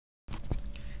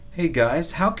Hey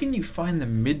guys, how can you find the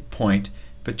midpoint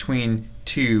between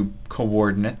two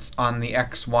coordinates on the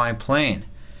xy plane?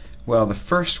 Well, the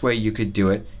first way you could do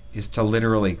it is to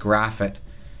literally graph it.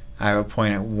 I have a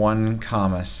point at 1,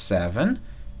 7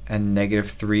 and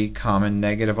 -3,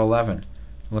 -11.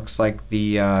 Looks like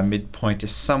the midpoint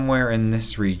is somewhere in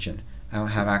this region. I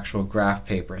don't have actual graph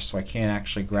paper, so I can't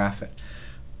actually graph it.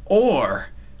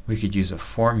 Or we could use a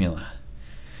formula.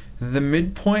 The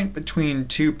midpoint between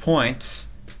two points,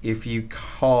 if you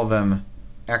call them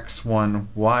x1,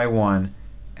 y1,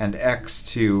 and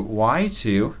x2,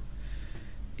 y2,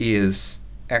 is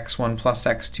x1 plus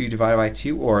x2 divided by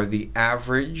 2, or the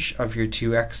average of your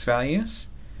two x values,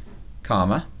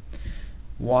 comma,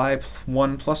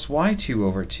 y1 plus y2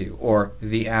 over 2, or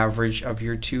the average of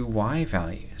your two y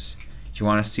values. Do you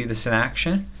want to see this in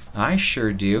action? I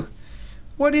sure do.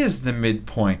 What is the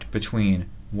midpoint between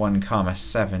 1,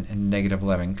 7 and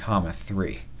 -11,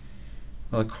 3?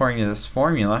 Well, according to this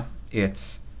formula,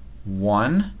 it's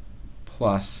 1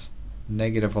 plus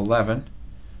 -11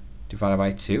 divided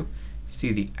by 2.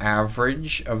 See the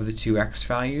average of the two x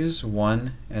values,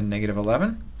 1 and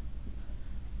 -11,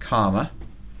 comma,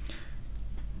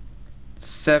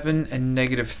 7 and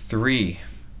 -3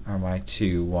 are my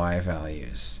two y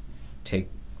values. Take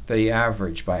the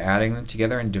average by adding them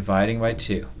together and dividing by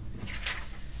 2.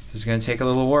 This is going to take a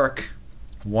little work.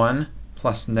 1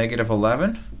 plus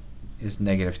 -11 is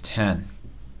 -10.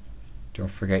 Don't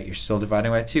forget you're still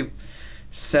dividing by 2.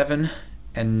 7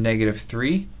 and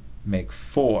 -3 make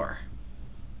 4.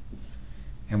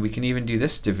 And we can even do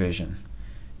this division.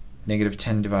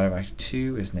 -10 divided by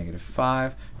 2 is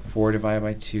 -5. 4 divided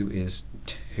by 2 is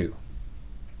 2.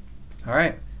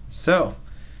 Alright, so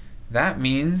that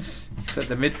means that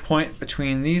the midpoint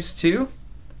between these two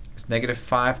is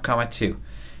 -5, 2.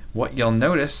 What you'll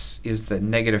notice is that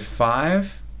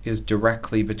 -5 is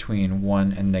directly between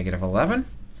 1 and -11.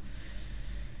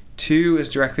 2 is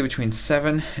directly between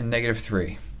 7 and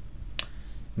 -3.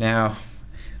 Now,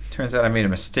 turns out I made a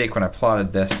mistake when I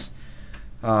plotted this.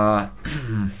 1,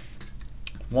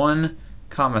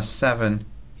 7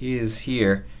 is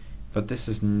here, but this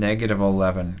is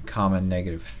 -11,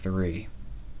 -3.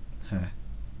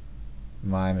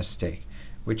 My mistake.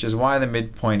 Which is why the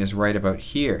midpoint is right about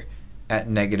here at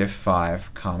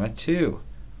 -5, 2.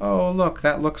 Oh, look,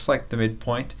 that looks like the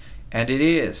midpoint, and it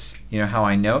is. You know how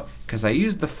I know? Because I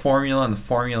used the formula, and the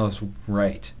formula is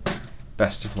right.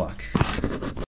 Best of luck.